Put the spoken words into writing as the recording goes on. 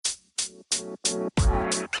I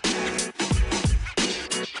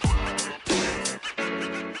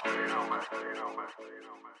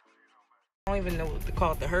don't even know what to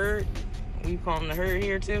call it, the herd. We call them the herd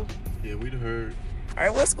here too. Yeah, we the herd. All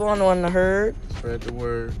right, what's going on in the herd? Spread the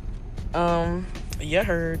word. You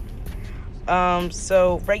heard.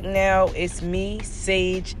 So right now it's me,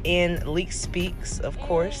 Sage, and Leak Speaks, of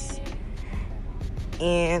course.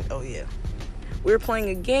 And oh yeah, we're playing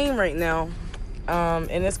a game right now.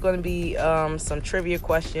 And it's going to be some trivia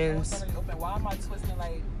questions. Why am I twisting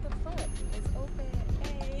like the fuck? It's open.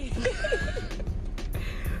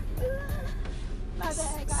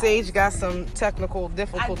 Sage got some technical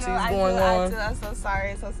difficulties going on. I'm so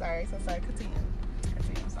sorry. Continue.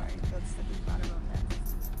 I'm sorry.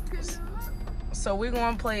 So we're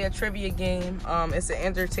going to play a trivia game. It's an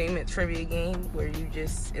entertainment trivia game where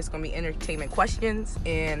it's going to be entertainment questions.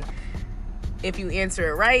 And if you answer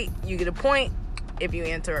it right, you get a point. If you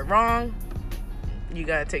answer it wrong, you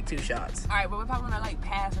got to take 2 shots. All right, but if I want to like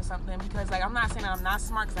pass or something, because like I'm not saying I'm not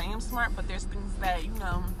smart because I am smart, but there's things that, you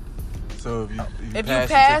know. So if you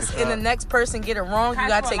pass and the next person get it wrong, you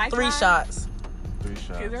got to take 3 shots. 3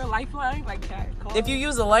 shots. Is there a lifeline like that? If you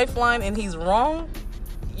use a lifeline and he's wrong,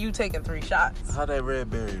 you taking 3 shots. How that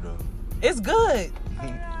red berry though? It's good.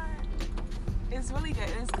 It's really good.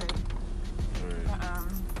 It's good. But,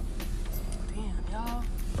 damn, y'all.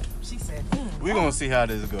 She said, We gonna see how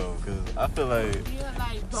this goes, cause I feel like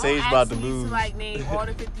don't Sage ask about to me lose. To, like, name all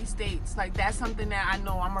the 50 states. Like, that's something that I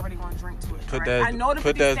know I'm already gonna drink to it. Put right? that- I know the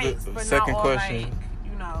put 50 that states, the but second not all, question. like,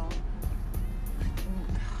 you know.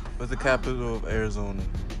 What's the capital of Arizona?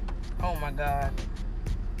 Oh my God.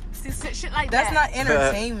 See, shit like That's that. not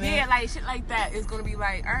entertainment. Yeah, like shit like that is gonna be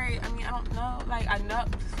like, all right. I mean, I don't know. Like, I know.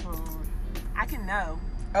 I can know.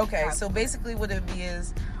 Okay, so basically what it be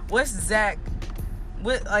is, what's Zach?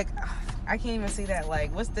 What, like, I can't even see that.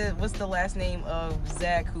 Like, what's the last name of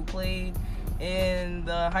Zach who played in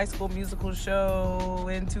the High School Musical show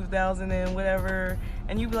in 2000 and whatever?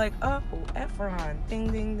 And you'd be like, oh, Efron,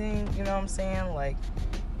 ding, ding, ding. You know what I'm saying? Like,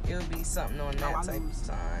 it would be something on that type of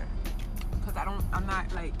time. Because I'm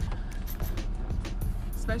not like,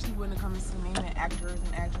 especially when it comes to naming actors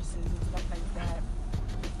and actresses and stuff like that.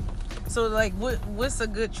 So, like, what's a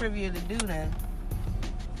good trivia to do then?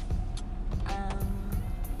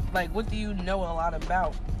 Like, what do you know a lot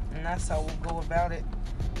about? And that's how we'll go about it.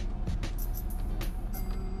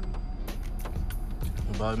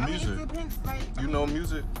 About music. I mean, it depends, like, You know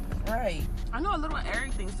music? Right. I know a little of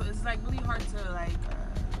everything, so it's like really hard to like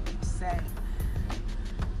say.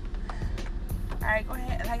 All right, go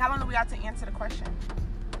ahead. Like, how long do we have to answer the question?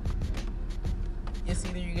 It's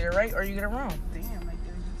either you get it right or you get it wrong. Damn, like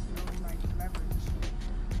there's just no like leverage.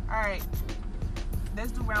 All right,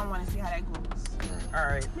 let's do round 1 and see how that goes. All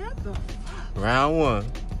right. Round 1.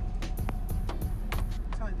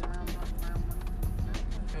 Tell me the round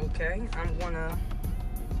one. Okay.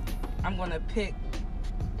 I'm gonna pick.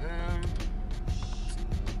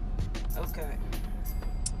 Okay.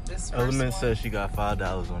 This first Element one. says she got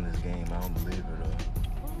 $5 on this game. I don't believe her though.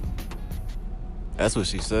 That's what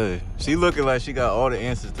she said. She looking like she got all the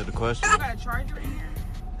answers to the question. You got a charger in here?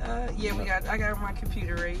 Yeah, I got my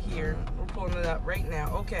computer right here. We're pulling it up right now.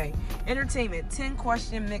 Okay. Entertainment, 10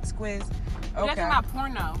 question mix quiz. You're Okay. talking about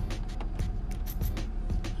porno.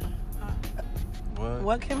 What?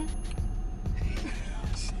 What, Kim?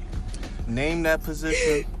 Name that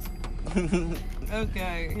position.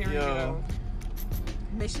 Okay, here we go.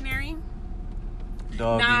 Missionary?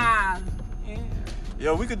 Doggy. Nah. Yeah.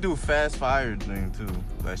 Yo, we could do fast fire thing too.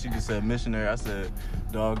 Like she just said missionary. I said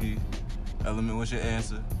doggy. Element, what's your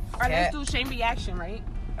answer? All right, Cat. let's do shame reaction, right?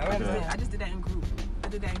 Okay. I just did that in group. I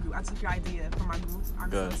took your idea from my group. I'm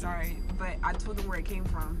Gotcha. so sorry. But I told them where it came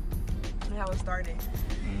from and how it started.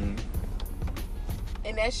 Mm-hmm.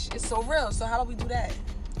 And it's so real. So how about we do that?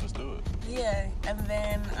 Let's do it. Yeah. And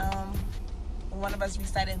then one of us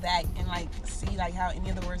recited that and like see like how any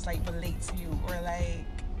of the words like relate to you or like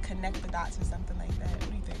connect the dots or something like that. What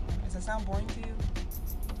do you think? Does that sound boring to you?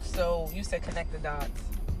 So you said connect the dots.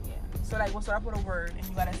 Yeah. So like we'll start off with a word and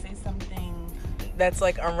you gotta say something. That's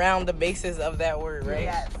like around the basis of that word, right?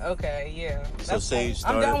 Yes. Okay, yeah. So That's Sage cool.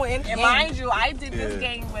 started. I'm down with any And game. mind you, I did this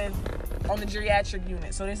Yeah. game on the geriatric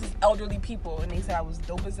unit. So this is elderly people, and they said I was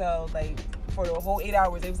dope as hell. Like for the whole 8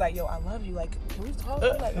 hours, they was like, "Yo, I love you. Like, can we talk?"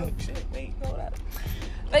 I'm like, "Oh shit, wait, hold up."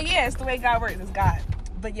 But yeah, it's the way God works. It's God.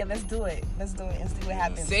 But yeah, let's do it. Let's do it and see what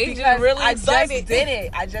happens. Sage is Because really I excited.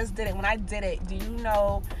 just did it. When I did it, do you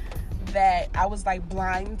know that I was like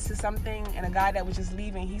blind to something? And a guy that was just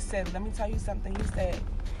leaving, he said, "Let me tell you something." He said,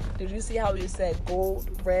 "Did you see how you said gold,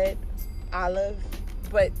 red, olive,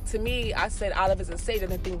 But to me, I said olive is a sage. I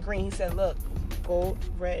didn't think green. He said, look, gold,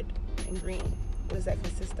 red, and green. What does that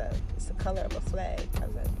consist of? It's the color of a flag. I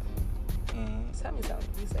was like, tell me something.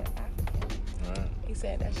 He said, African. Right. He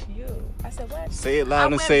said, that's you. I said, what? Say it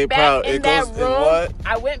loud and say it proud. It goes in what?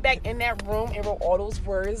 I went back in that room and wrote all those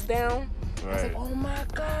words down. I was like, oh my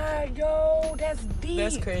God, yo, that's deep.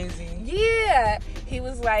 That's crazy. Yeah. He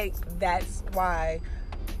was like, that's why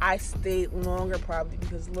I stayed longer probably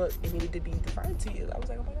because look, it needed to be defined to you. I was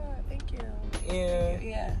like, oh my God, thank you. Yeah.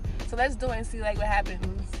 Yeah. So let's do it and see like what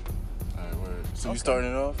happens. All right, word. So you starting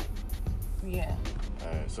it off? Yeah. All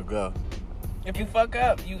right, so go. If you fuck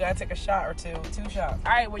up, you gotta take a shot or two shots.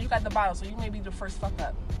 All right, well, you got the bottle, so you may be the first fuck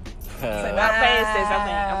up. So Right. not playing sis.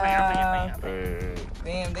 I'm playing.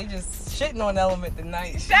 Damn, they just shitting on Element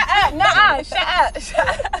tonight. Shut up. Nuh-uh. Shut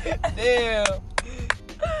up. Damn.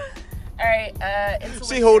 All right, intuition.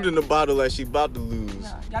 She holding the bottle like she about to lose.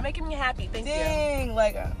 No, y'all making me happy. Thank you. Dang,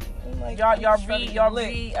 like Y'all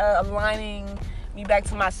lit. aligning me back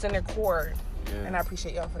to my center core. Yeah. And I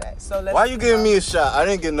appreciate y'all for that. So let's. Why you giving me a shot? I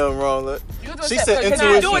didn't get nothing wrong. Look. You do She a said sip, 'cause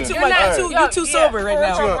intuition. You're doing too much. Alright. You too sober right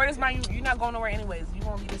now. Word is mine. You're not going nowhere anyways. You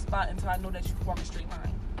won't leave this spot until I know that you can walk a straight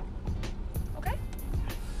line. Okay.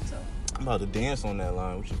 So. I'm about to dance on that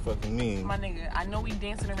line. What you fucking mean? My nigga, I know we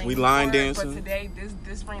dancing around. We line dancing. But today,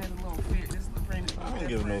 this rain is a little weird. This rain is a I little don't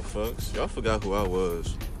give no different. fucks. Y'all forgot who I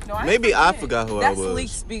was. No, I Maybe ain't I forget. forgot who That's I was. Leak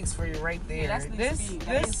Speaks for you right there. Yeah, that's Leak Speak.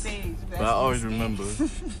 That ain't stage. But I always remember.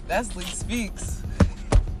 That's Leak Speaks.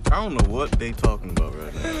 I don't know what they talking about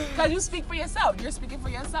right now. Because you speak for yourself. You're speaking for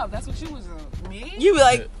yourself. That's what you was doing. Me? You be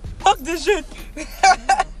like, fuck this shit.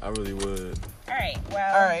 I really would. All right.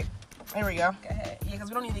 Well. All right, here we go. Go ahead. Yeah, because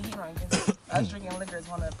we don't need the heat on. Because us drinking liquor is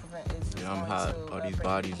going to prevent it. Yeah, I'm hot. All these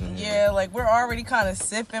bodies in here. Yeah, like we're already kind of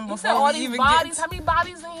sipping You said before all we these even bodies. get. How many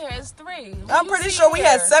bodies in here? It's 3. What I'm you pretty see sure we here?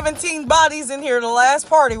 had 17 bodies in here the last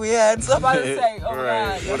party we had. So, I'm about to say, oh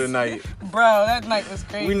Right. God. What a night. bro, that night was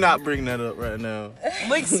crazy. We not bringing that up right now.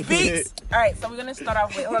 Leak Speaks. All right, so we're gonna start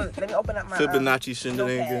off with. Hold on, let me open up my Fibonacci notepad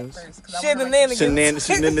shenanigans. first, 'cause I wanna Shenanigans.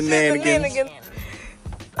 Shenanigans. write-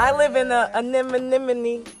 I live in a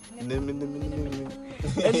anemone. Anemone.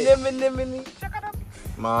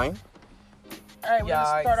 Mine. All right, we're gonna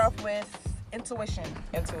Yikes. start off with intuition.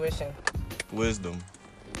 Intuition. Wisdom.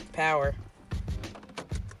 Power.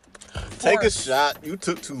 Take a Force. shot. You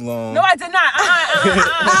took too long. No, I did not.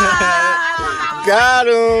 Got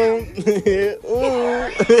him.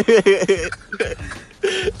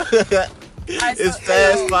 Alright, so- It's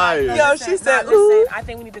fast fire. Yo, she said, listen, ooh. I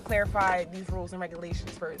think we need to clarify these rules and regulations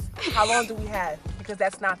first. How long do we have? Because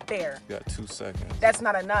that's not fair. You got 2 seconds. That's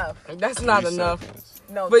not enough. That's not 3 enough. seconds.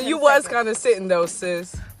 No, But 10 you was seconds. kind of sitting though,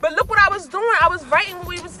 sis. But look what I was doing. I was writing what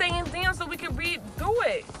we were saying down so we could read through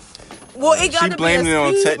it. Well, She it got to be blamed a it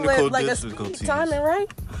on speed technical limit, like a difficulties. speed timing,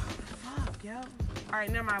 right? Fuck, yo. All right,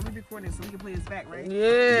 never mind. We recording, so we can play this back, right? Yeah,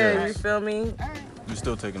 Yes. you feel me? All right. You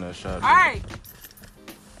still taking that shot. All right.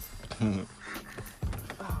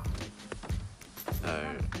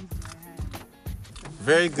 Alright.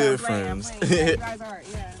 Very good, I'm friends. playing. Yeah, you guys are,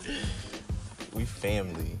 yeah. We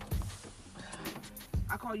family.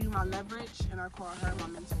 I call you my leverage, and I call her my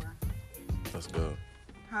mentor. Let's go.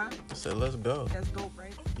 Huh? I said, let's go. That's dope,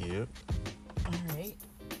 right? Yep. All right.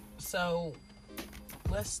 So,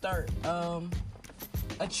 let's start. A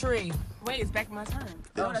tree. Wait, it's back my turn.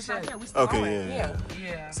 Oh, Oh, that's not shit. fair. We still Okay, going. yeah.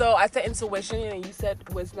 Yeah. So I said intuition, and you said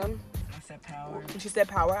wisdom. I said power. And she said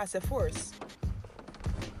power. I said force.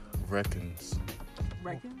 Reckons.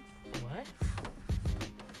 Reckon? What?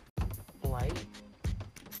 Light.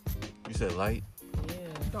 You said light, Yeah.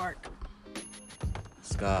 Dark.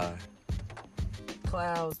 sky,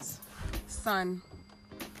 Clouds. Sun.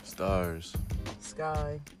 stars.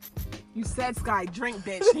 Sky. You said sky. Drink,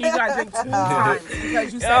 bitch. You gotta drink 2 times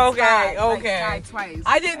because you said Okay, sky. Like okay. sky twice.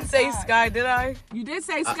 I didn't say sky, did I? You did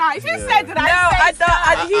say sky. You yeah. said that. No, I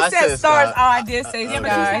thought he I said said stars. sky. Oh, I did say Yeah, but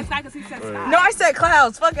you sky. said sky because he said sky. No, I said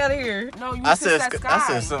clouds. Fuck out of here. No, you I said said, sky. I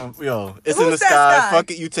said something. Yo, it's Who in the said sky. sky?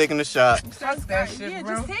 Fuck it, you taking the shot. You said Fuck that sky. shit, Yeah,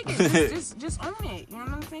 bro. just take it. Just own it. You know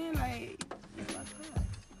what I'm saying? Like, fuck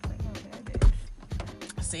that. Like, no, bad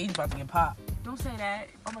bitch. Sage about to get popped. Don't say that.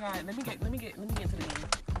 Oh my god. Let me get into the game.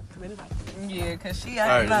 Yeah, cause she All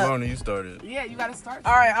right, acting up. Mona, you started. Yeah, you gotta start.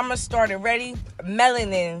 All right, I'm gonna start it. Ready?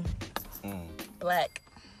 Melanin. Mm. Black.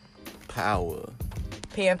 Power.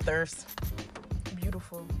 Panthers.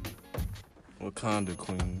 Beautiful. Wakanda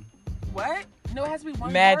queen. What? No, it has to be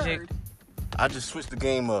one Magic. word. I just switched the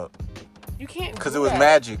game up You can't. because do it was that.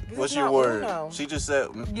 magic. This What's is your not word? Uno. She just said,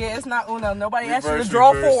 Yeah, it's not Uno. Nobody asked you Reverse, to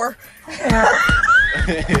draw reverse. 4.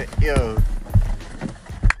 yo.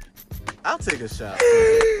 I'll take a shot. Yo,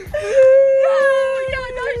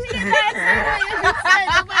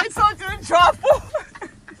 Nobody talking to draw 4.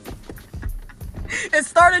 And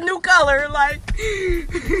start a new color, like.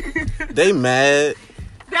 They mad.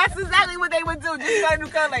 That's exactly what they would do. Just start a new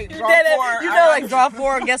color, like draw 4. You know, like draw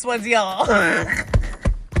 4. Guess what's y'all?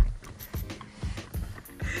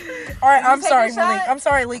 All right, I'm sorry, Malik. I'm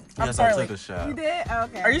sorry, Leek. I'm Yes, sorry, I took Leek. a shot. You did?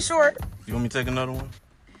 Okay. Are you sure? You want me to take another one?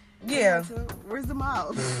 Yeah. Where's the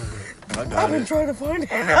mouth? I I've got been it. trying to find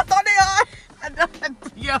it. I thought they are.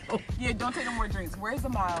 Yo. Yeah, don't take no more drinks. Where's the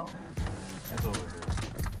mouth? It's over here.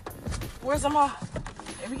 Where's the mom?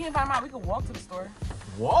 If we can't find them out, we can walk to the store.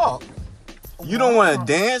 Walk? You don't want to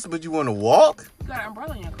dance, but you want to walk? You got an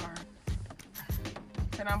umbrella in your car.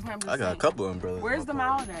 And I'm playing I got a couple umbrellas. Where's the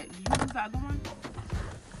mouth at? Did you use the other one?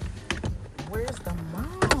 Where's the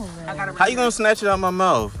mom? I got it. How you gonna snatch it out my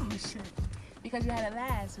mouth? Oh, shit. Because you had it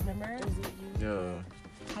last, remember? Yeah.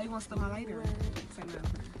 How you gonna steal my lighter? Say no.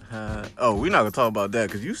 Oh, we're not gonna talk about that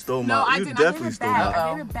because you stole my. No, I you didn't. definitely I gave it stole back. my.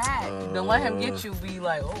 I gave it back. Don't let him get you. Be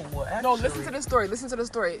like, oh, what? No, listen to the story. Listen to the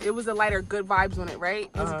story. It was a lighter, good vibes on it, right?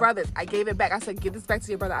 His brothers. I gave it back. I said, give this back to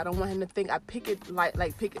your brother. I don't want him to think I pick it like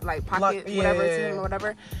pocket, whatever to him or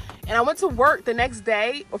whatever. And I went to work the next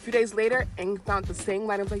day, or a few days later, and found the same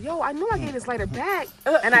lighter. I was like, yo, I knew I gave this lighter back,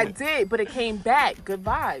 and I did, but it came back. Good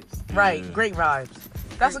vibes. Right, great vibes.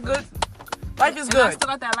 That's a good. Life is And I good. still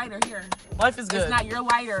got that lighter here. Life is good. It's not your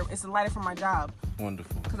lighter. It's the lighter from my job.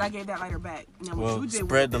 Wonderful. Because I gave that lighter back. Now, what Well, you did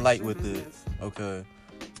spread the with light your with it. business. Okay.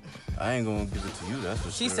 I ain't gonna give it to you. That's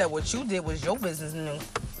for She sure. said what you did was your business new.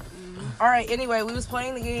 All right. Anyway, we was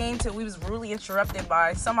playing the game till we was rudely interrupted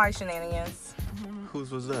by somebody's shenanigans.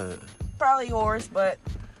 Whose was that? Probably yours, but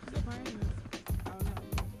I don't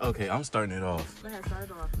know. Okay, I'm starting it off. Go ahead, start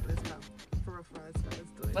it off. Let's go. For real, let's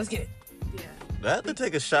do it. let's get it. Yeah. Do I have to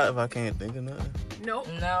take a shot if I can't think of nothing? Nope.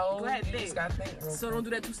 No, Go ahead, you think. just gotta think real So don't do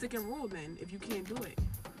that 2-second rule then, if you can't do it.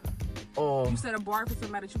 Oh, You set a bar for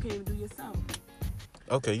somebody that you can't even do yourself.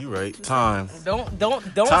 okay, you right. Time. Don't Time.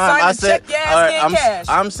 sign I the said. check your ass All right, can't cash.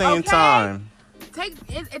 I'm saying Okay. time.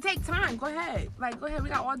 It takes time. Go ahead. Go ahead. We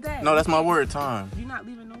got all day. No, that's my word. Time. You're not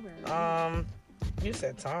leaving nowhere. You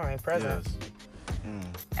said time, present. Yes.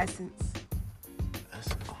 Essence.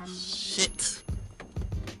 Shit.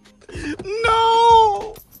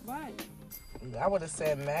 No. What? I would have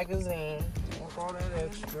said magazine. With all that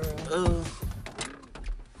extra.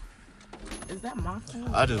 Is that my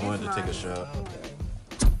phone? I just wanted to take a shot. Okay.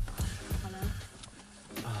 Hello?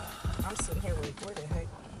 I'm sitting here like, where the heck?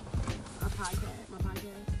 My podcast.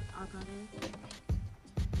 Our podcast.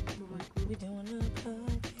 We doing a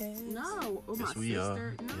podcast? No. Oh, my Yes, we sister.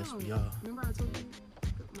 are. No. Yes, we are. Remember I told you?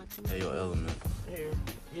 My team- Hey, yo, Element. Yeah.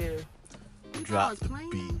 You thought I Drop was the playing?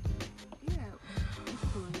 beat. Yeah.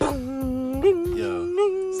 Yo,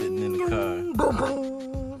 sitting in the car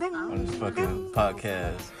on this fucking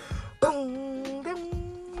podcast.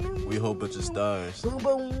 We a whole bunch of stars. Hold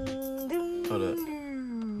up.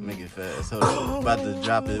 Make it fast. Hold up. About to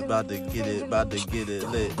drop it, about to get it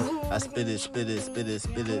lit. I spit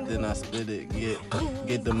it, then I spit it.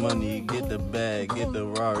 Get the money, get the bag, get the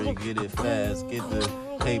Rari, get it fast, get the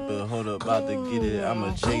paper. Hold up, about to get it. I'm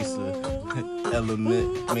a chaser.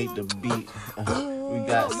 Element, make the beat. We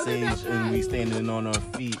got Sage and we standing on our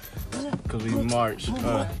feet. Cause we march.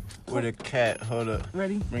 With a cat. Hold up.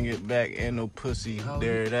 Ready? Bring it back. Ain't no pussy.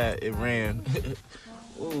 There that. It ran.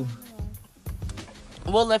 Ooh.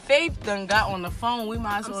 Well, if Faith done got on the phone, we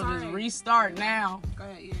might as I'm well just sorry. restart now. Go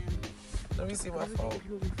ahead, yeah. Let me see my phone.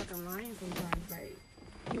 People be fucking lying sometimes, like.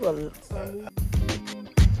 You a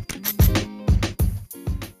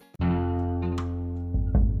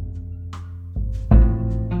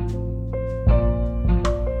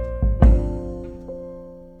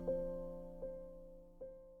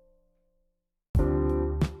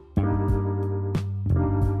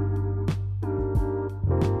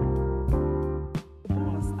I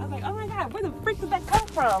was like, oh my God, where the freak did that come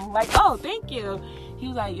from? Like, oh, thank you. He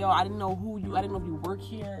was like, yo, I didn't know I didn't know if you work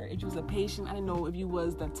here, if you was a patient. I didn't know if you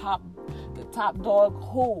was the top dog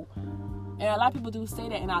who. And a lot of people do say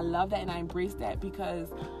that, and I love that, and I embrace that because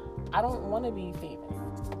I don't want to be famous.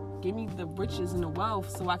 Give me the riches and the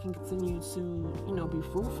wealth so I can continue to, be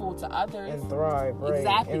fruitful to others. and thrive, right?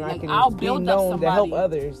 Exactly. And I Like, can I'll be build up known somebody, to help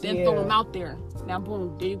others. then yeah. throw them out there. Now,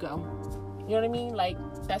 boom, there you go. You know what I mean? Like,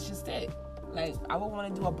 that's just it. Like, I would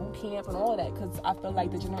want to do a boot camp and all of that because I feel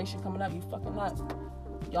like the generation coming up, you fucking up.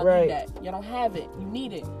 Y'all Right. need that. Y'all don't have it. You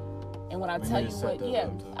need it. And when I We tell need you to set what, that yeah,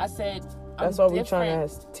 up, too. I said, That's I'm what we're different. trying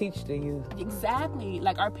to teach the youth. Exactly.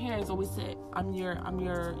 Like our parents always said, I'm your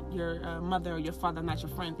mother or your father, I'm not your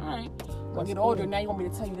friend. All right. When I get older, now you want me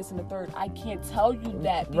to tell you this and the third. I can't tell you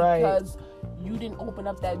that Right. because you didn't open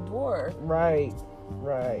up that door. Right.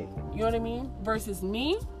 Right. You know what I mean? Versus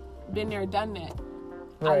me, been there, done that.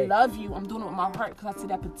 Right. I love you. I'm doing it with my heart because I see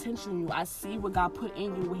that potential in you. I see what God put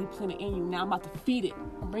in you, what He planted in you. Now I'm about to feed it.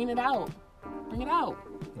 I'm bringing it out. Bring it out.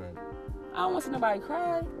 Right. I don't want to see nobody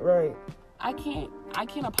cry. Right. I can't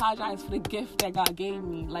apologize for the gift that God gave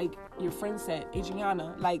me. Like your friend said,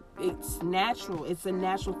 Adriana, like it's natural. It's a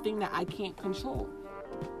natural thing that I can't control.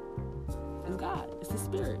 It's God. It's the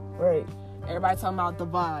spirit. Right. Everybody talking about the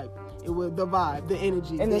vibe. It was the vibe, the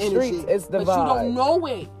energy. In the energy. streets, it's the but vibe. But you don't know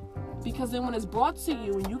it. Because then when it's brought to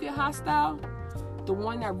you and you get hostile, the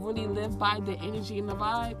one that really lived by the energy and the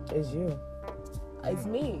vibe is you. It's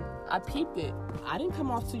me. I peeped it. I didn't come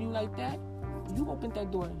off to you like that. You opened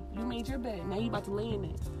that door. You made your bed. Now you about to lay in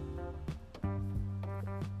it.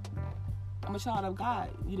 I'm a child of God.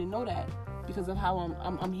 You didn't know that. Because of how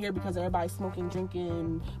I'm here because everybody's smoking,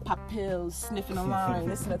 drinking, pop pills, sniffing a line,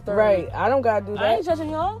 this and the third. Right. I don't gotta do that. I ain't judging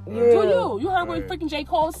y'all. Yeah. Do you? You heard what freaking J.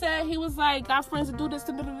 Cole said? He was like, got friends to do this,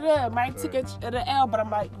 might take it to the L, but I'm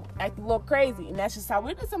like, acting a little crazy. And that's just how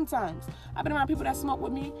it is sometimes. I've been around people that smoke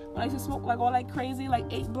with me when I used to smoke like all like crazy,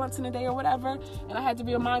 like 8 blunts in a day or whatever. And I had to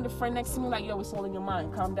be remind a friend next to me, like, yo, it's all in your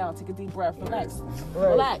mind. Calm down, take a deep breath, relax. Right.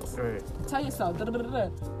 Relax. Right. Tell yourself,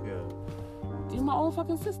 Yeah. You're my own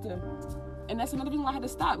fucking sister. And that's another reason why I had to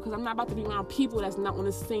stop, because I'm not about to be around people that's not on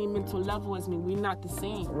the same mental level as me. We're not the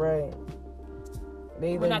same. Right.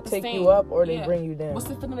 They We're either not the take same. you up or they Yeah. bring you down. What's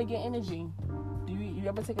the feeling to get energy? Do you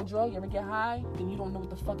ever take a drug? You ever get high? Then you don't know what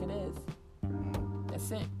the fuck it is.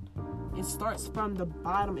 That's it. It starts from the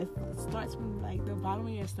bottom. It starts from like the bottom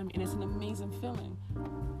of your stomach, and it's an amazing feeling.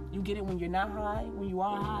 You get it when you're not high, when you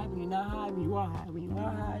are high, when you're not high, when you are high, when you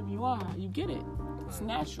are high, when you are high. You get it. It's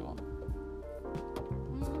natural.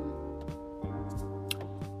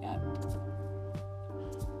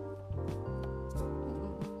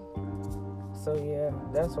 So yeah,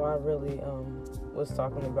 that's why I really was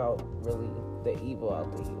talking about really the evil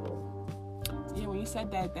out the evil. Yeah, when you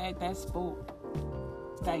said that spoke.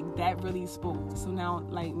 Like that really spoke. So now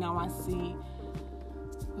I see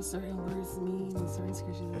what certain words mean and certain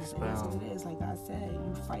scriptures. And that's what it is. Like I said,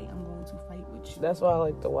 you fight, I'm going to fight with you. That's why I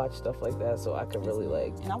like to watch stuff like that, so I can really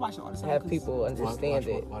like and I watch it all the time. have people understand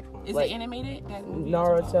it. Watch. Is like it animated? That movie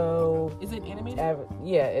Naruto. Is it animated?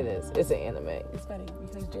 Yeah, it is. It's an anime. It's funny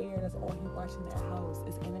because JR, that's all he watched in their house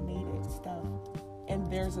is animated stuff, and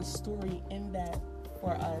there's a story in that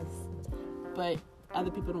for us, but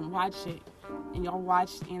other people don't watch it. And y'all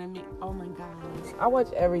watch anime. Oh my god. I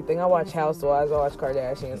watch everything. I watch Housewives. I watch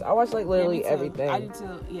Kardashians. I watch like literally everything. I do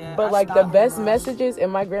too. Yeah. But like the best messages,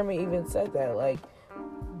 and my grandma even said that, like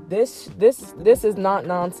this is not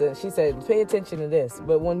nonsense. She said, pay attention to this.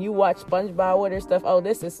 But when you watch SpongeBob with her stuff, oh,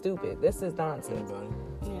 this is stupid. This is nonsense. Anybody?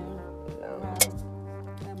 Yeah. No. Wow.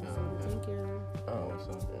 Thank you. Oh, What's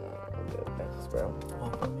up? I'm good. Thanks, bro.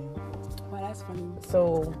 Well, that's funny.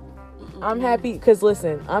 So I'm happy because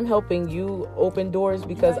listen, I'm helping you open doors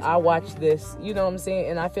because I watch this, you know what I'm saying?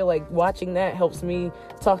 And I feel like watching that helps me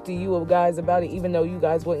talk to you guys about it, even though you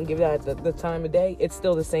guys wouldn't give that the time of day. It's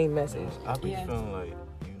still the same message. I be feeling like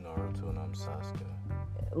you Naruto and I'm Sasuke.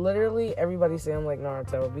 Literally, everybody say I'm like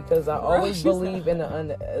Naruto because I always believe in the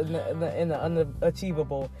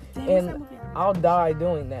unachievable, and I'll die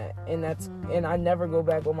doing that, and and I never go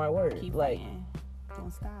back on my word. Keep like. fighting. Don't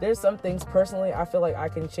stop. There's some things personally I feel like I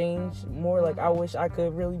can change more. Like I wish I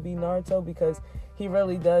could really be Naruto because he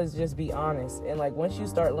really does just be honest. And like once you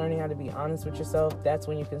start learning how to be honest with yourself, that's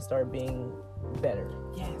when you can start being better.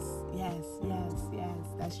 Yes.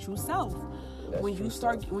 That's true self. When you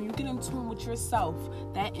get in tune with yourself,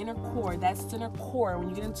 that inner core, that center core, when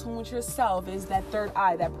you get in tune with yourself is that third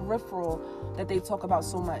eye, that peripheral that they talk about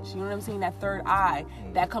so much. You know what I'm saying? That third eye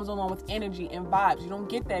that comes along with energy and vibes. You don't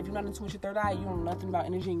get that if you're not in tune with your third eye. You don't know nothing about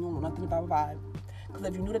energy and you don't know nothing about vibe. Because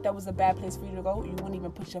if you knew that was a bad place for you to go, you wouldn't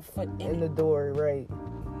even put your foot in the door, right?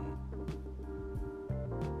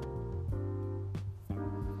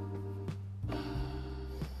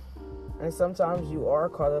 And sometimes you are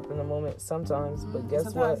caught up in the moment, sometimes, but guess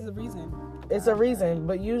sometimes what? It's a reason. It's a reason,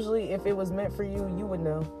 but usually if it was meant for you, you would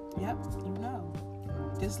know. Yep, you know.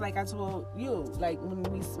 Just like I told you, like when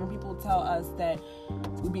people tell us that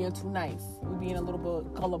we're being too nice, we're being a little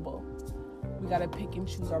bit gullible, we gotta pick and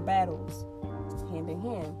choose our battles, hand in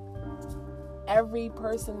hand. Every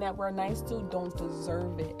person that we're nice to don't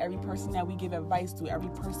deserve it. Every person that we give advice to, every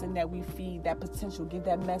person that we feed that potential, give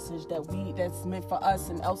that message that's meant for us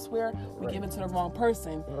and elsewhere, we give it to the wrong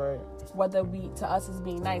person. Right. Whether to us is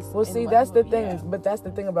being nice. Well, see, that's the thing. Yeah. But that's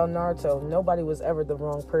the thing about Naruto. Nobody was ever the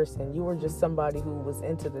wrong person. You were just somebody who was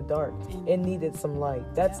into the dark and needed some light.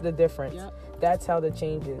 That's the difference. Yep. That's how the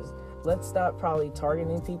change is. let's stop probably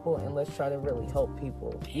targeting people and let's try to really help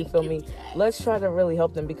people. You feel me? Let's try to really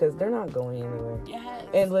help them because they're not going anywhere. Yes.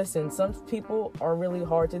 And listen, some people are really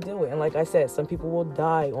hard to deal with. And like I said, some people will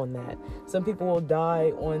die on that. Some people will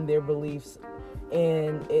die on their beliefs.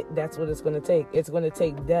 And that's what it's going to take. It's going to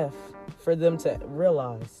take death for them to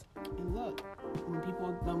realize. And look,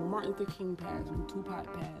 when Martin Luther King passed, when Tupac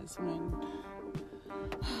passed, when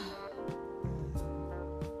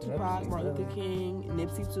Tupac, Martin Luther King,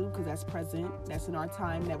 Nipsey too, because that's present. That's in our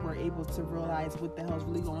time that we're able to realize what the hell's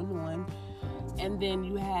really going on. And then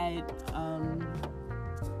you had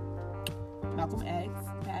Malcolm X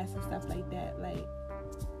pass and stuff like that. Like,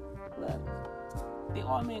 look, they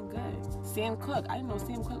all meant good. Sam Cooke, I didn't know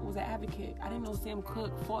Sam Cooke was an advocate. I didn't know Sam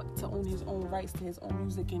Cooke fought to own his own rights to his own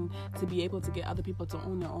music and to be able to get other people to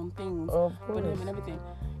own their own things with him and everything.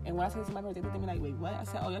 And when I said to my parents, they looked at me like, wait, what? I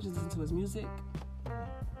said, oh, y'all just listen to his music?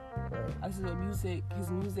 I listened to his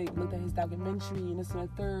music, looked at his documentary, and this and the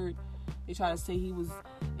third. They tried to say he was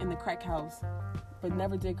in the crack house, but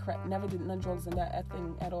never did none drugs in that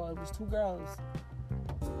thing at all. It was 2 girls.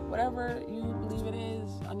 Whatever you believe it is,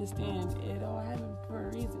 understand it all happened for a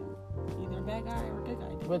reason. Either a bad guy or a good guy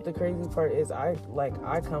did. But the crazy part is I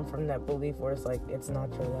come from that belief where it's like, it's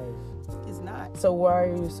not your life. It's not. So why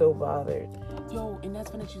are you so bothered? Yo, and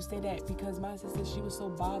that's funny that you say that because my sister, she was so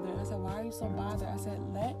bothered. I said, why are you so bothered? I said,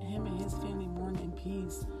 let him and his family mourn in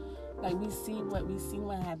peace. Like, we see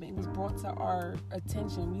what happened. It was brought to our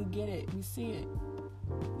attention. We get it. We see it.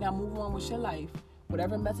 Now move on with your life.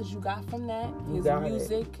 Whatever message you got from that, his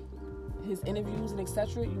music, his interviews, and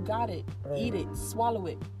etc., you got it. Right. Eat it. Swallow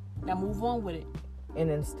it. Now move on with it. And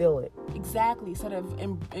instill it. Exactly. Instead of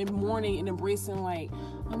in mourning and embracing like,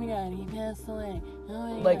 oh my God, he passed away.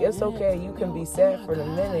 Oh like, God. It's okay. You can be sad for the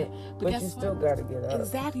minute, but you still got to get up.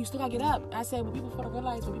 Exactly. You still got to get up. I said, when people fail to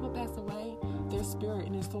realize, when people pass away, their spirit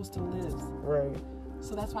and their soul still lives. Right.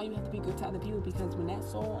 So that's why you have to be good to other people, because when that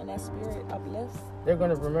soul and that spirit uplifts, they're going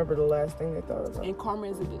to remember the last thing they thought about. And Karma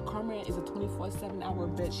is a 24/7 hour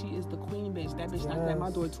bitch. She is the queen bitch. That bitch knocked at my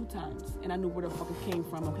door 2 times, and I knew where the fuck it came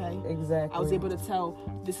from. Okay. Exactly. I was able to tell,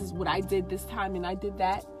 this is what I did this time, and I did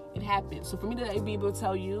that. It happened. So for me to be able to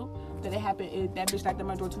tell you that it happened, that bitch knocked at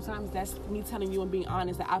my door 2 times, that's me telling you and being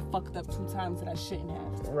honest that I fucked up 2 times that I shouldn't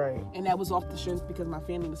have. Right. And that was off the strength because my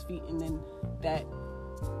family was feeding,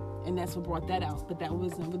 and that's what brought that out. But that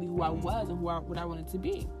wasn't really who I was and what I wanted to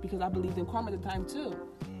be, because I believed in karma at the time too.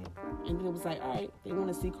 And then it was like, all right, they want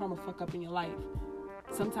to see karma fuck up in your life.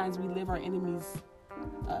 Sometimes we live our enemies'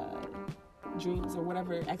 dreams or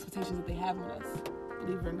whatever expectations that they have on us,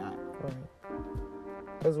 believe it or not. Right.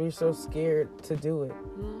 Because we're so scared to do it.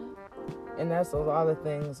 And that's a lot of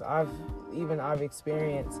things I've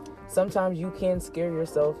experienced. Sometimes you can scare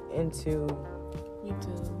yourself into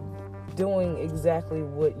doing exactly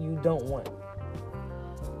what you don't want. Yeah,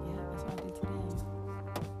 that's what I did today.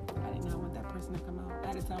 I did not want that person to come out. I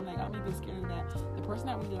had to tell him, like, I'm even scared of that. The person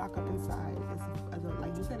that we lock up inside is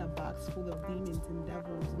like you said, a box full of demons and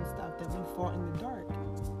devils and stuff that we fought in the dark.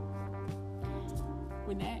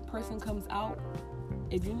 When that person comes out,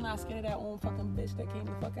 if you're not scared of that own fucking bitch that came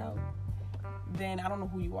the fuck out, then I don't know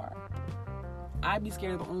who you are. I'd be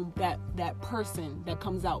scared of that person that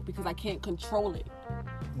comes out because I can't control it.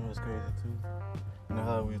 You know what's crazy too? You know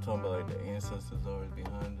how we were talking about like the ancestors always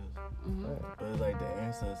behind us? Mm-hmm. But it's like the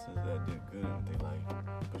ancestors that did good in their life.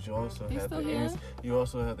 But you also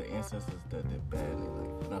have the ancestors that did bad in their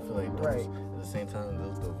life. And I feel like those, at the same time,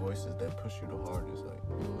 those are the voices that push you the hardest. Like,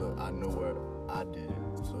 look, I know where I did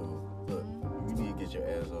it. So, look, you need to get your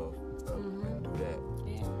ass off and do that.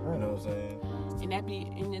 Yeah. You know what I'm saying?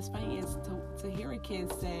 And it's funny is to hear a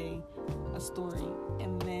kid say a story,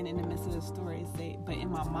 and then in the midst of the story say, but in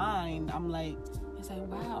my mind I'm like, it's like,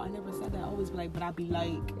 wow, I never said that. I always be like, but I be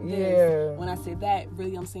like this. Yeah. When I say that,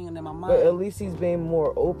 really I'm saying it in my mind. But at least he's being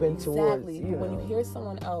more open towards, when you hear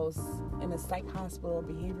someone else in a psych hospital,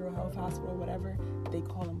 behavioral health hospital, whatever, they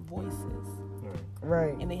call them voices.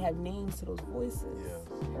 Right. And they have names to those voices.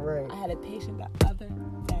 Yeah. Right. I had a patient the other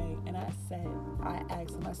day, and I asked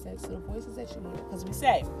him, so the voices that you hear, because we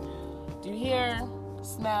say, do you hear,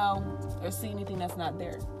 smell, or see anything that's not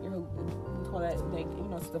there? We call that, like,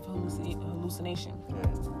 it's the hallucination.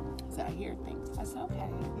 He said, I hear things. I said, okay.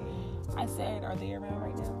 I said, are they around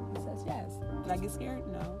right now? He says, yes. Did I get scared?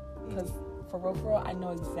 No. Because for real, I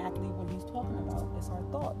know exactly what he's talking about. It's our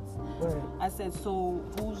thoughts. Right. I said, so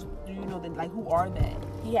who are they?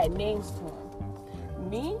 He had names to him.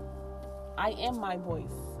 Me, I am my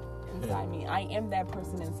voice inside me. I am that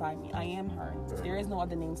person inside me. I am her. There is no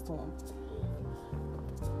other names to him.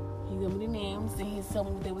 He gave me the names, and he told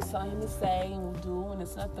me what they was telling him to say and do, and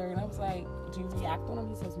this and that third. And I was like, do you react on him?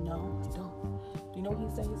 He says, no, I don't. Do you know what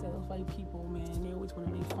he said? He said, those white people, man, they always want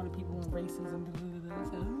to make fun of people and races and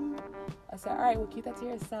I said, all right, well, keep that to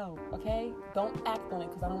yourself, okay? Don't act on it,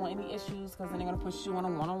 because I don't want any issues, because then they're going to push you on a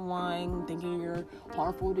one-on-one, thinking you're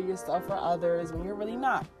harmful to yourself or others, when you're really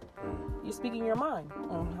not. You're speaking your mind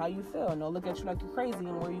on how you feel, and they'll look at you like you're crazy,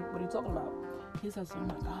 and what are you talking about? He says, oh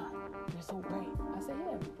my God, you're so right. I said,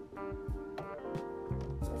 yeah.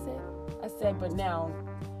 That's it. I said, but now,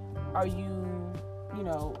 are you,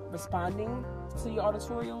 responding to your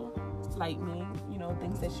auditorial? Like me,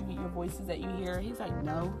 things that your voices that you hear. He's like,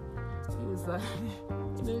 no. He was like,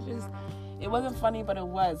 it wasn't funny, but it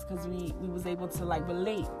was, because we was able to like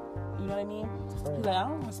relate. You know what I mean? Right. He's like, I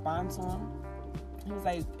don't respond to him. He was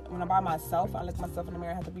like, when I'm by myself, I look myself in the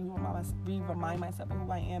mirror, I have to remind myself of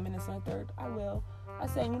who I am, and this and the third. I will. I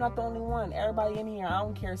said, you're not the only one. Everybody in here, I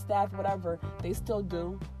don't care, staff, whatever, they still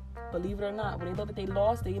do. Believe it or not, when they look that they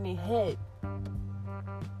lost, they in their head.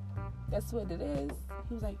 That's what it is.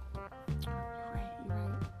 He was like, you're right.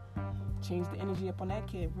 Changed the energy up on that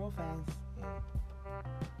kid real fast. Yeah.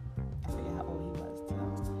 I forget how old he was too.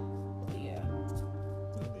 But yeah.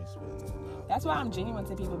 That's why I'm genuine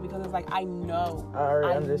to people, because it's like I know.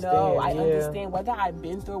 I understand whether I've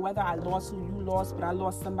been through, whether I lost who you lost, but I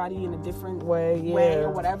lost somebody in a different way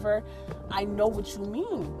or whatever. I know what you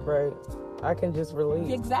mean. Right. I can just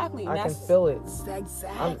relate. Exactly. I can feel it.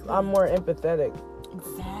 Exactly. I'm more empathetic.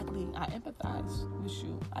 Exactly. I empathize with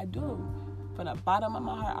you. I do. From the bottom of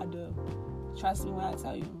my heart, I do. Trust me when I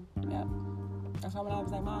tell you. Yeah. That's why when I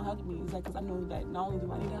was like, Mom, hug me. It's like, because I know that not only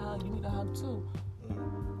do I need a hug, you need a hug too.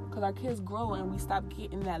 Because our kids grow and we stop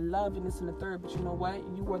getting that love and this and the third. But you know what?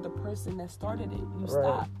 You were the person that started it. You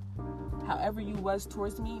stopped. However you was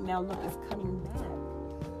towards me, now look, it's coming back.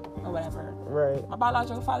 Or whatever. Right. My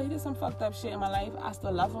biological father, he did some fucked up shit in my life. I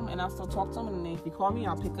still love him and I still talk to him. And if he call me,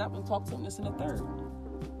 I'll pick up and talk to him this and the third.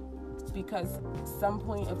 Because some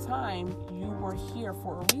point of time, you were here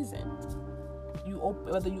for a reason.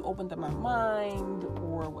 Whether you opened up my mind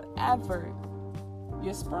or whatever,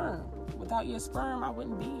 your sperm. Without your sperm, I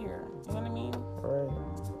wouldn't be here. You know what I mean? Right.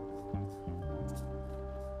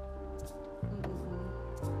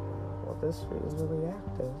 Well, this street is really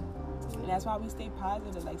active. And that's why we stay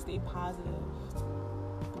positive. Like, stay positive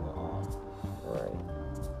through it all. Right.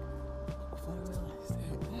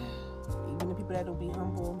 Even the people that don't be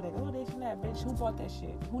humble, be like, oh, they should that bitch. Who bought that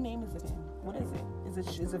shit? Who name is it in? What is it?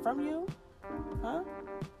 Is it from you? Huh?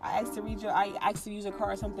 I asked to use your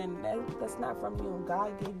car or something. That's not from you.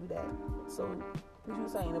 God gave you that. So what you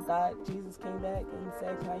saying? If Jesus came back and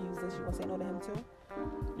said, can I use this? You gonna say no to him too?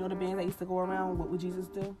 You know the bands that used to go around, what would Jesus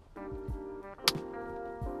do?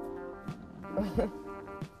 Yeah,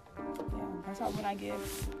 that's how when I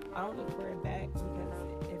give, I don't look for it back,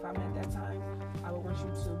 because if I'm at that time, I would want you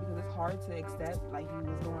to, because it's hard to accept, like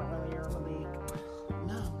you was doing earlier,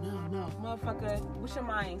 no, motherfucker, what's your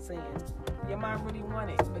mind saying? Your mind really want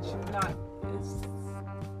it, but you're not.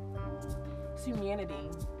 It's humanity.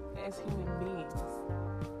 It's human beings.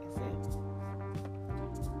 That's it.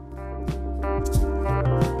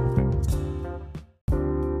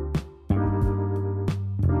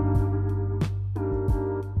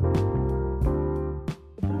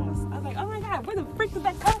 Where the freak did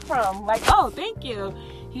that come from? Like, oh, thank you.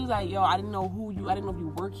 He was like, yo, I didn't know if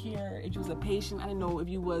you work here, if you was a patient. I didn't know if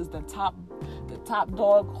you was the top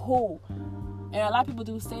dog, who. And a lot of people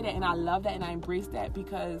do say that, and I love that, and I embrace that,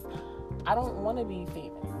 because I don't want to be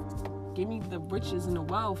famous. Give me the riches and the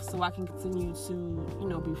wealth so I can continue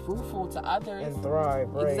to, be fruitful to others. And thrive,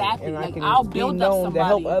 right. Exactly. And like, I'll build up somebody. To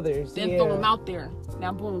help others. Then throw them out there.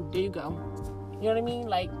 Now, boom, there you go. You know what I mean?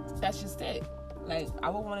 Like, that's just it. Like, I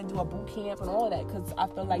would want to do a boot camp and all of that, because I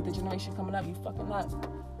feel like the generation coming up, you fucking up.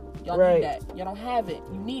 Y'all need that. Y'all don't have it.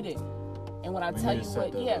 You need it. And when I tell you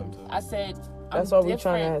what, I said, that's what we're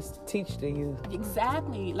trying to teach to you.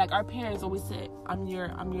 Exactly. Like, our parents always said, I'm your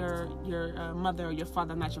mother or your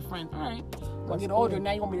father, not your friend. All right. When I get older,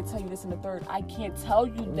 now you want me to tell you this and the third. I can't tell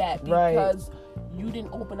you that because you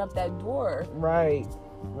didn't open up that door. Right.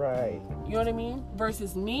 You know what I mean?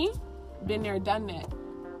 Versus me, been there, done that.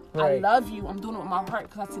 Right. I love you. I'm doing it with my heart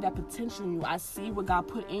because I see that potential in you. I see what God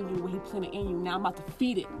put in you, what He planted in you. Now I'm about to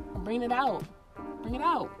feed it. I'm bringing it out. Bring it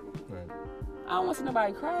out. Right. I don't want to see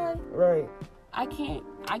nobody cry. Right. I can't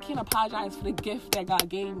apologize for the gift that God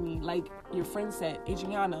gave me. Like your friend said,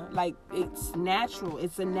 Adriana. Like, it's natural.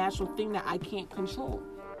 It's a natural thing that I can't control.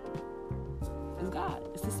 It's God.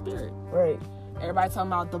 It's the Spirit. Right. Everybody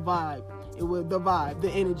talking about the vibe. It was the vibe, the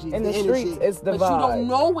energy. In the streets, it's the vibe. But you don't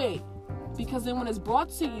know it. Because then when it's brought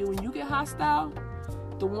to you and you get hostile,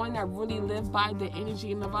 the one that really lived by the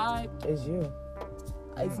energy and the vibe, It's you.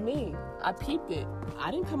 it's me. I peeped it.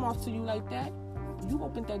 I didn't come off to you like that. You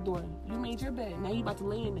opened that door. You made your bed. Now you about to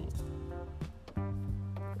lay in it.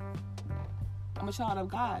 I'm a child of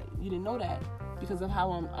God. You didn't know that because of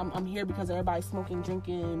how I'm here because everybody's smoking,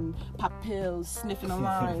 drinking, pop pills, sniffing a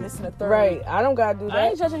line, this and the third. Right. I don't gotta do that. I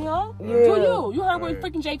ain't judging y'all. Yeah. Do you? You heard what Right.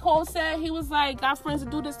 freaking J. Cole said? He was like, got friends to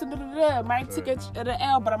do this, might take it at the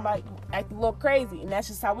L, but I'm like, acting a little crazy. And that's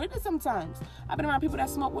just how it is sometimes. I've been around people that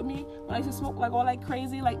smoke with me when I used to smoke like all like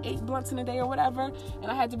crazy, like 8 blunts in a day or whatever. And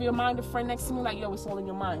I had to remind a friend next to me, like, yo, it's all in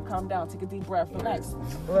your mind. Calm down, take a deep breath, relax.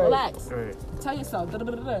 Right. Relax. Right. Tell yourself,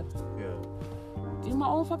 Yeah. you're my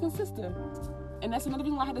own fucking sister. And that's another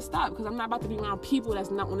reason why I had to stop, because I'm not about to be around people that's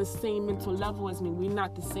not on the same mental level as me. We're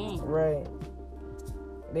not the same. Right.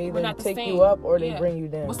 They We're either not the take same. you up or they Yeah. bring you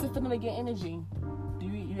down. What's the feeling to get energy? Do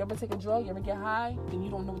you ever take a drug? You ever get high? Then you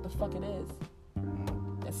don't know what the fuck it is.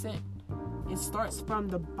 That's it. It starts from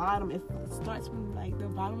the bottom. It starts from like the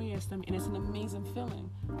bottom of your stomach, and it's an amazing feeling.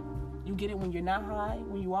 You get it when you're not high,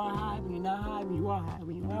 when you are high, when you're not high, when you are high,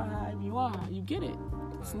 when you are high, when you are high. You get it.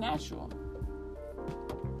 It's natural.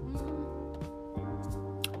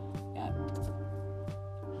 Yeah.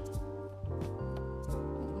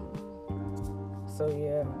 So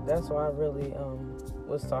yeah, that's why I really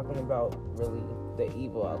was talking about really the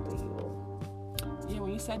evil out the evil. Yeah,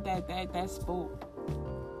 when you said that spoke.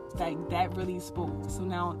 Like that really spoke. So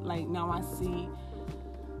now I see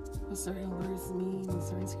what certain words mean and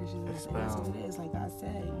certain scriptures, and that's what it is. Like I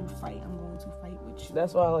said, you fight, I'm going to fight with you.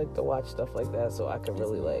 That's why I like to watch stuff like that, so I can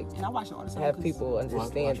really like And I watch it all the time. have 'cause- people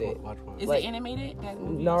understand it. Watch. Is like it animated? That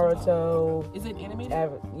movie you're talking about? Naruto. Is it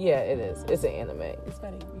animated? Yeah, it is. It's an anime. It's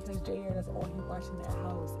funny because JR, that's all he watched in that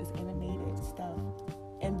house is animated stuff,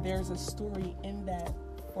 and there's a story in that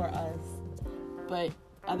for us, but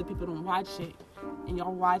other people don't watch it. And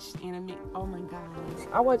y'all watch anime. Oh my god.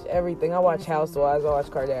 I watch everything. I watch Housewives. I watch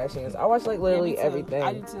Kardashians. I watch like literally Yeah, me too. everything.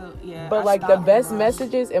 I do too. Yeah. But I like the stopped best and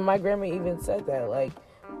messages, and my grandma even said that, like,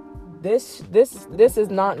 this is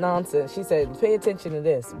not nonsense. She said, pay attention to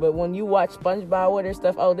this. But when you watch SpongeBob with her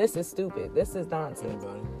stuff, oh, this is stupid. This is nonsense.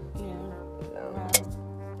 Anybody? Yeah. No. Wow.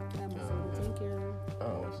 Thank you. Oh,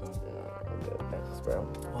 what's up? I'm good. Thanks, bro.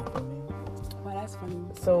 Well, that's funny.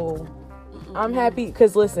 So I'm happy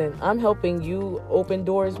because listen, I'm helping you open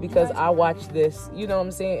doors because I watch this. You know what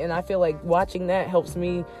I'm saying? And I feel like watching that helps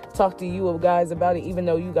me talk to you guys about it, even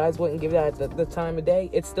though you guys wouldn't give that the time of day.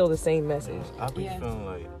 It's still the same message. I be Yeah. feeling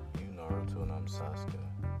like you Naruto and I'm Sasuke.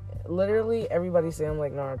 Literally, everybody say I'm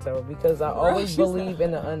like Naruto because I always believe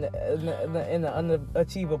in the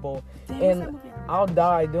unachievable, Damn, what's that and movie? I'll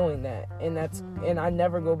die doing that. And that's and I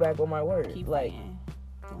never go back on my word. Keep Like, fighting.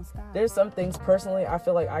 Don't stop. there's some things personally I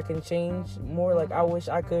feel like I can change more. Like, I wish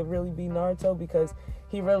I could really be Naruto because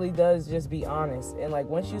he really does just be honest. And like,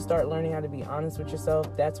 once you start learning how to be honest with yourself,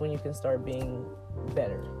 that's when you can start being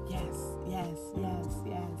better. Yes.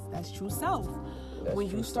 That's true self. That's When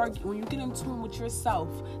true you get in tune with yourself,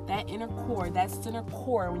 that inner core, that center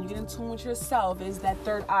core, when you get in tune with yourself, is that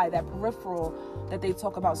third eye, that peripheral that they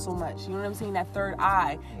talk about so much. You know what I'm saying? That third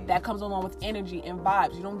eye that comes along with energy and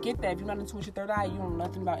vibes. You don't get that if you're not in tune with your third eye. You don't know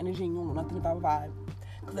nothing about energy and you don't know nothing about vibe.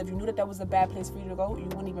 Because if you knew that was a bad place for you to go, you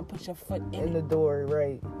wouldn't even put your foot in In it. the door,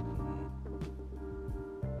 right?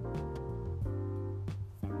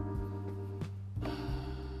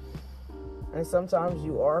 And sometimes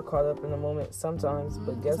you are caught up in the moment. Sometimes,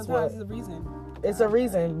 but guess Sometimes what? it's a reason. It's a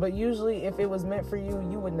reason. But usually, if it was meant for you,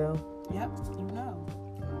 you would know. Yep, you know.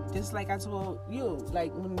 Just like I told you,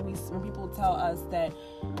 like when people tell us that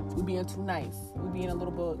we're being too nice, we're being a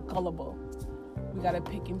little bit gullible, we gotta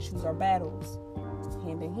pick and choose our battles,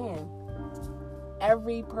 hand in hand.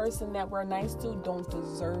 Every person that we're nice to don't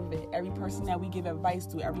deserve it. Every person that we give advice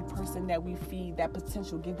to, every person that we feed that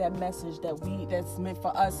potential, give that message that's meant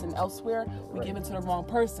for us and elsewhere, we give it to the wrong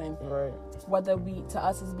person. Right. Whether to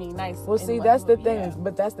us is being nice. Well, and see, what- that's the yeah. thing.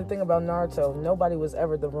 But that's the thing about Naruto. Nobody was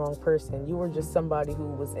ever the wrong person. You were just somebody who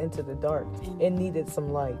was into the dark and needed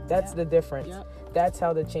some light. That's the difference. Yep. That's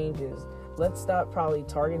how the change is. Let's stop probably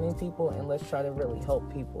targeting people and let's try to really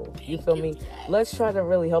help people. You feel me? Let's try to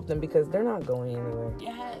really help them because they're not going anywhere.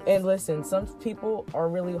 Yes. And listen, some people are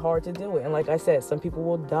really hard to deal with. And like I said, some people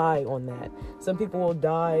will die on that. Some people will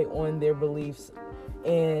die on their beliefs.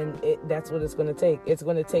 And that's what it's going to take. It's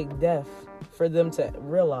going to take death for them to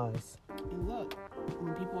realize. And look,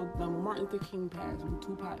 when Martin Luther King passed, when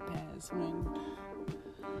Tupac passed, when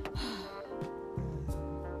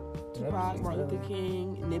Tupac, Martin Luther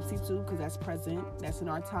King, Nipsey too, because that's present. That's in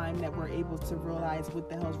our time that we're able to realize what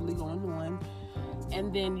the hell's really going on.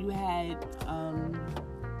 And then you had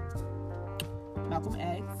Malcolm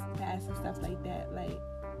X passed and stuff like that. Like,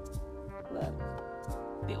 look,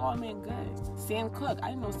 they all meant good. Sam Cooke, I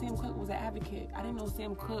didn't know Sam Cooke was an advocate. I didn't know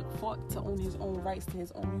Sam Cooke fought to own his own rights to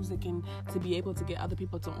his own music and to be able to get other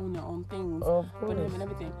people to own their own things with him and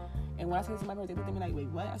everything. And when I said to my parents, they looked at me like, wait,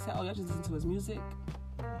 what? I said, oh, y'all just listen to his music?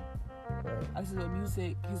 I listened to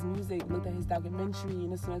his music, looked at his documentary,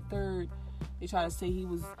 and this and the third. They try to say he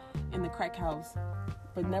was in the crack house,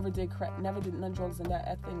 but never did none drugs in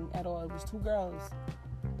that thing at all. It was 2 girls.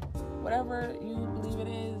 Whatever you believe it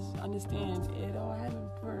is, understand it all happened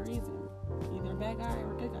for a reason. Either a bad guy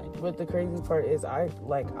or a good guy. But the crazy part is, I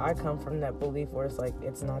come from that belief where it's like,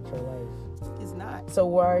 it's not your life. It's not. So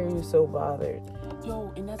why are you so bothered?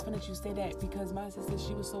 Yo, and that's funny that you say that, because my sister,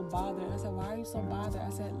 she was so bothered. I said, why are you so bothered? I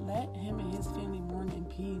said, let him and his family mourn in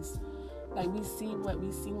peace. Like, we see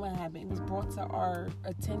what happened. It was brought to our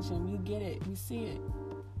attention. We get it. We see it.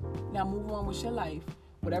 Now move on with your life.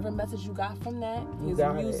 Whatever message you got from that, his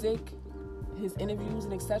music, his interviews,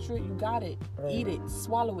 and etc., you got it. Right. Eat it.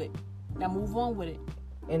 Swallow it. Now move on with it.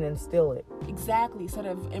 And instill it. Exactly. Instead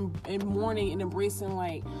of in mourning and embracing,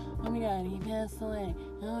 like, oh my God, he passed away.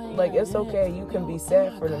 Oh like, God, it's okay. You can be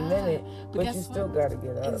sad for the minute, but you still got to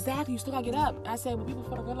get up. Exactly. You still got to get up. I said, when people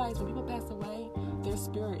realize when people pass away, their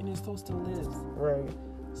spirit and their soul still lives. Right.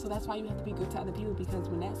 So that's why you have to be good to other people, because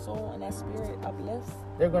when that soul and that spirit uplifts,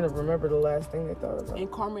 they're gonna remember the last thing they thought about. And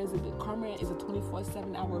Karma is a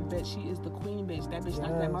 24/7 hour bitch. She is the queen bitch. That bitch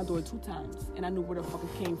knocked at my door 2 times, and I knew where the fuck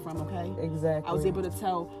it came from. Okay. Exactly. I was able to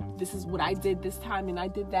tell, this is what I did this time, and I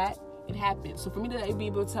did that. It happened. So for me to be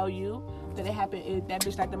able to tell you that it happened, that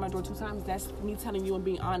bitch knocked at my door 2 times, that's me telling you and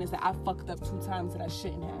being honest that I fucked up 2 times that I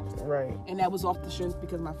shouldn't have. Right. And that was off the strength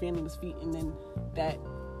because my family was feet, and then that.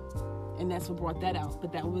 And that's what brought that out.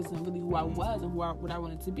 But that wasn't really who I was and what I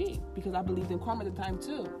wanted to be. Because I believed in karma at the time,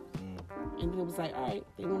 too. And it was like, all right,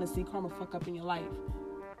 they want to see karma fuck up in your life.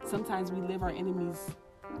 Sometimes we live our enemies'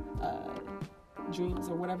 dreams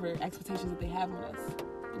or whatever expectations that they have on us.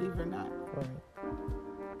 Believe it or not. Right.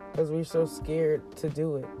 Because we're so scared to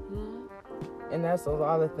do it. Mm-hmm. And that's a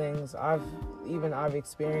lot of things I've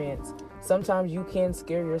experienced. Sometimes you can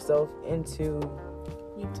scare yourself into...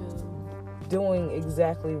 Me too. Doing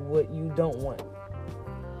exactly what you don't want. Yeah,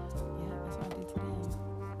 that's what I did today.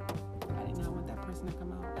 I did not want that person to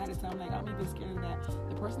come out. I had to tell him, like, I'm even scared of that.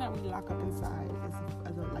 The person that we lock up inside is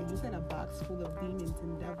like you said, a box full of demons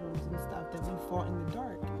and devils and stuff that we fought in the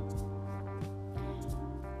dark.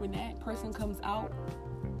 When that person comes out,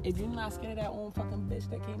 if you're not scared of that own fucking bitch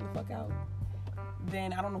that came the fuck out,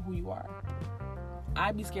 then I don't know who you are.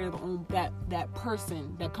 I'd be scared of that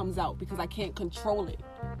person that comes out because I can't control it.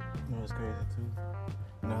 You know what's crazy too?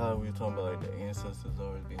 You know how we were talking about like the ancestors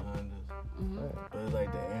always behind us? Mm-hmm. But it's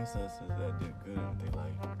like the ancestors that did good in their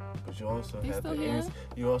life. But you also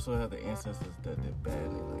have the ancestors that did bad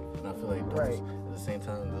in their life. And I feel like those, at the same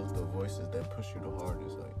time, those are the voices that push you the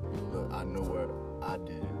hardest. Like, look, I know where I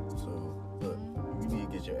did. So look, you need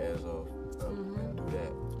to get your ass off and do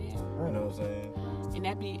that. Yeah. You know what I'm saying?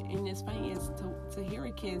 And it's funny is to hear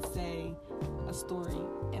a kid say a story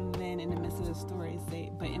and then in the midst of the story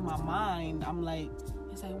say, but in my mind I'm like,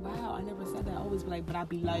 it's like, wow, I never said that. I always be like, but I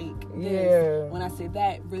be like this. Yeah. When I say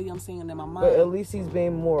that, really I'm saying it in my mind. But at least he's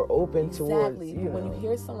being more open towards, when you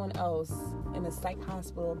hear someone else in a psych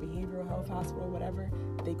hospital, behavioral health hospital, whatever,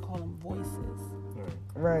 they call them voices.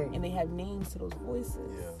 Right. And they have names to those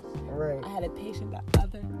voices. Yeah. Right. I had a patient the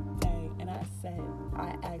other day, and I asked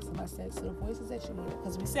him, so the voices that you hear,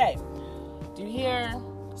 because we say, do you hear,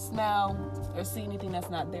 smell, or see anything that's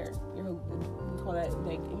not there? We call that,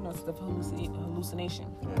 like, it's the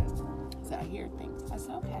hallucination. Yeah. So I hear things. I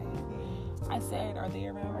said, okay. I said, are they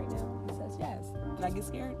around right now? He says, yes. Did I get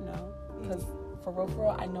scared? No. Because for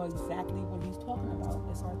real, I know exactly what he's talking about.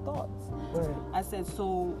 It's our thoughts. Right. I said,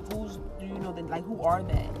 so who are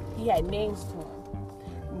they? He had names to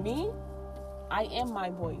them. Me, I am my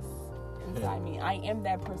voice inside me. I am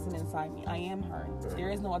that person inside me. I am her. There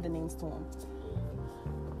is no other names to him.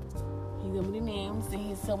 He gave me the names, and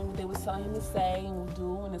he told me what they was telling him to say and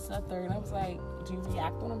do, and it's not third. And I was like, do you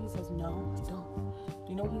react on them? He says, no, I don't. Do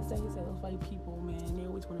you know what he said? He said, those white people, man, they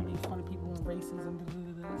always want to make fun of people and racism.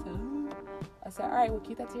 I said, all right, well,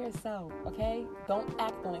 keep that to yourself, okay? Don't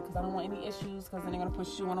act on it, because I don't want any issues, because then they're going to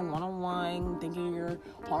push you on a one-on-one, thinking you're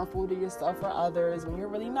harmful to yourself or others, when you're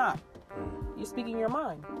really not. You're speaking your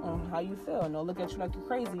mind on how you feel, and they'll look at you like you're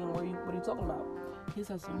crazy, and what are you talking about? He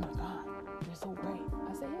says, oh my God, you're so great.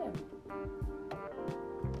 I said, yeah.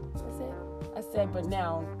 That's it. I said, but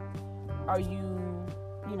now, are you,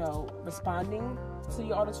 responding to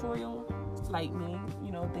your auditorial? Like me,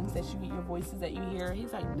 things that your voices that you hear.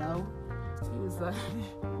 He's like, no. He was like,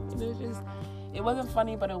 It wasn't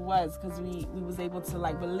funny, but it was, because we was able to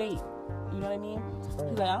like relate. You know what I mean? Right.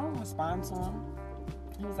 He's like, I don't respond to him.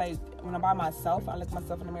 He was like, when I'm by myself, I look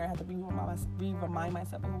myself in the mirror, I have to remind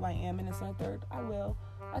myself of who I am, and this and the third. I will.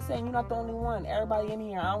 I say, you're not the only one. Everybody in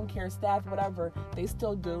here, I don't care, staff, whatever, they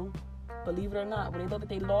still do. Believe it or not, when they look that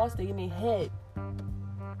they lost, they in their head.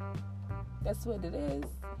 That's what it is.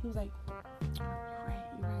 He was like, you're right.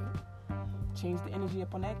 Changed the energy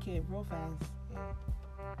up on that kid real fast. Yeah.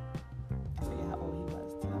 I forget how old he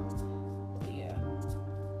was, too. But yeah.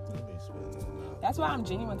 That's why I'm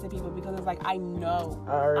genuine to people, because it's like, I know.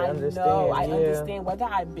 I understand whether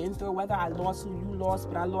I've been through, whether I lost who you lost,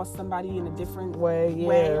 but I lost somebody in a different way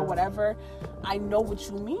or whatever. I know what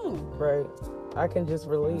you mean. Right. I can just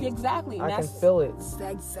relate. Exactly. I can feel it.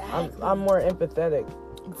 Exactly. I'm more empathetic.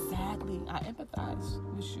 Exactly. I empathize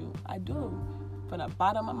with you. I do. From the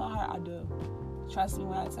bottom of my heart, I do. Trust me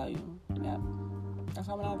when I tell you. Yeah. That's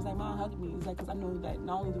why when I was like, Mom, hug me. It's like, because I know that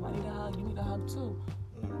not only do I need a hug, you need a hug too.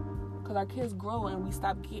 Because our kids grow and we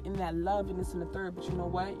stop getting that love and this and the third. But you know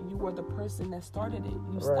what? You were the person that started it.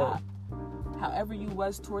 You stopped. However you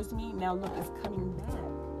was towards me, now look, it's coming back.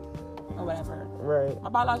 Or whatever. Right. My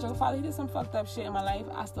biological father, he did some fucked up shit in my life.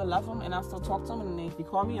 I still love him and I still talk to him. And if he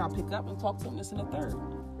call me, I'll pick up and talk to him this and the third.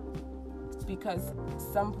 Because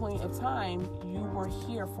some point of time, you were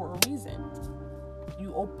here for a reason.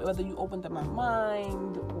 Whether you opened up my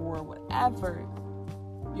mind or whatever,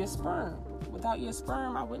 your sperm. Without your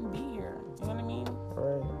sperm, I wouldn't be here. You know what I mean?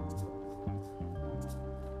 Right.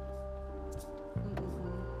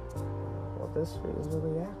 Well, this street is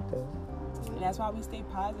really active. And that's why we stay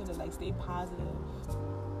positive. Like, stay positive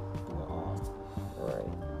through it all. Right.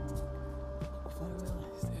 Before I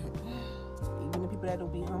realize that. Even the people that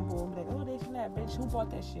don't be humble, be like, oh, they should that bitch. Who bought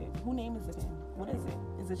that shit? Who name is it in? What is it?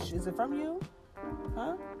 Is it from you?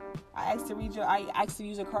 Huh? I asked to use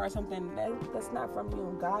your car or something. That's not from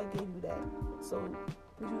you. God gave you that. So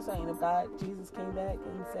what you saying? If Jesus came back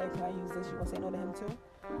and said, can I use this? You gonna say no to him too?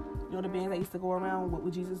 You know the bands that used to go around, what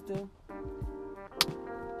would Jesus do?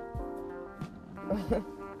 Yeah,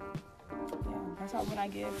 that's why when I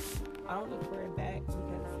give, I don't look for it back,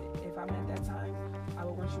 because if I'm at that time, I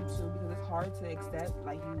would want you to, because it's hard to accept,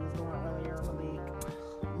 like you was doing earlier on the league.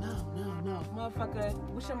 No, motherfucker,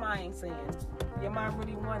 what's your mind saying? Your mind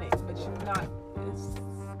really want it, but you're not.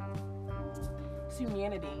 It's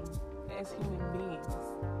humanity. It's human beings.